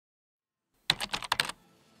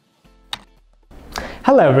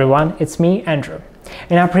Hello everyone, it's me, Andrew.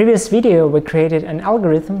 In our previous video, we created an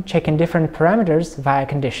algorithm checking different parameters via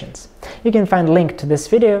conditions. You can find a link to this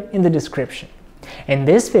video in the description. In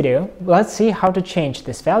this video, let's see how to change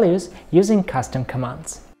these values using custom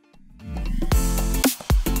commands.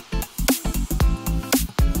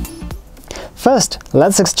 First,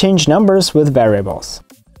 let's exchange numbers with variables.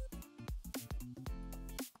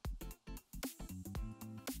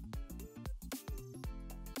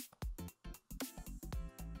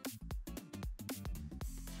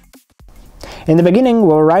 In the beginning,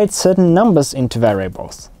 we'll write certain numbers into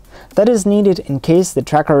variables. That is needed in case the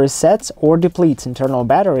tracker resets or depletes internal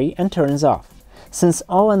battery and turns off, since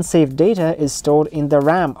all unsaved data is stored in the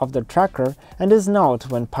RAM of the tracker and is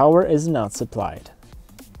not when power is not supplied.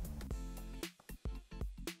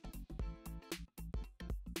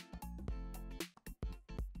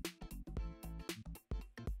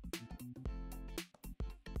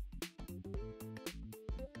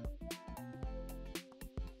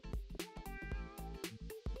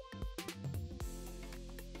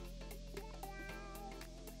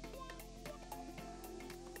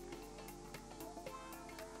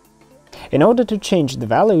 In order to change the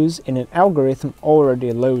values in an algorithm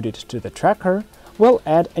already loaded to the tracker, we'll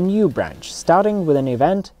add a new branch, starting with an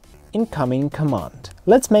event incoming command.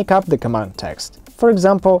 Let's make up the command text, for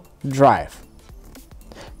example, drive.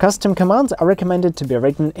 Custom commands are recommended to be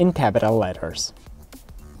written in capital letters.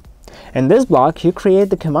 In this block, you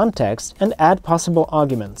create the command text and add possible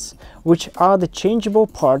arguments, which are the changeable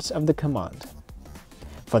parts of the command.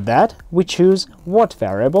 For that, we choose what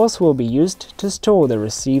variables will be used to store the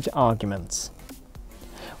received arguments.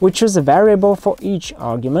 We choose a variable for each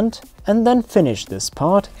argument and then finish this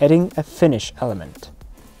part, adding a finish element.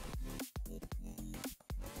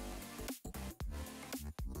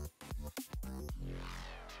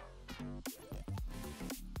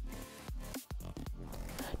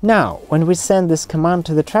 Now, when we send this command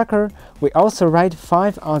to the tracker, we also write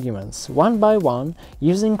 5 arguments, one by one,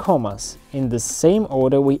 using commas, in the same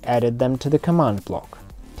order we added them to the command block.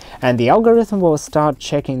 And the algorithm will start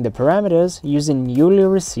checking the parameters using newly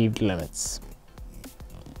received limits.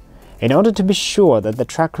 In order to be sure that the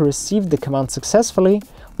tracker received the command successfully,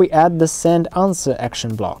 we add the send answer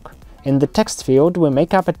action block. In the text field, we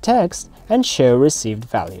make up a text and show received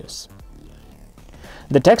values.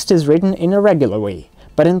 The text is written in a regular way,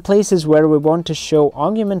 but in places where we want to show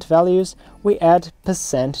argument values, we add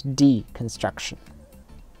 %d construction.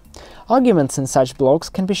 Arguments in such blocks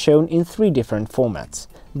can be shown in 3 different formats: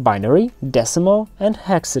 binary, decimal, and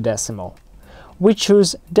hexadecimal. We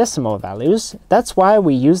choose decimal values, that's why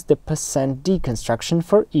we use the %d construction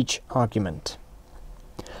for each argument.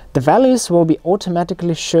 The values will be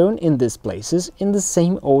automatically shown in these places in the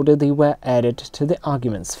same order they were added to the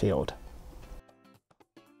arguments field.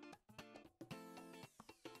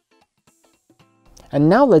 And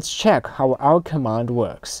now let's check how our command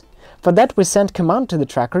works. For that, we send command to the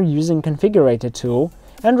tracker using configurator tool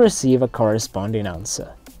and receive a corresponding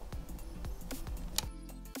answer.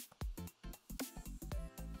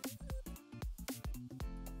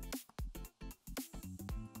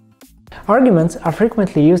 Arguments are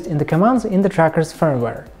frequently used in the commands in the tracker's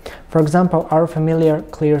firmware. For example, our familiar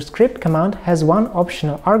clear script command has one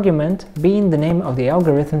optional argument, being the name of the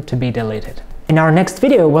algorithm to be deleted. In our next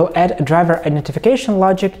video, we'll add a driver identification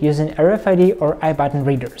logic using RFID or iButton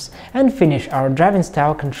readers and finish our driving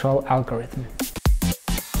style control algorithm.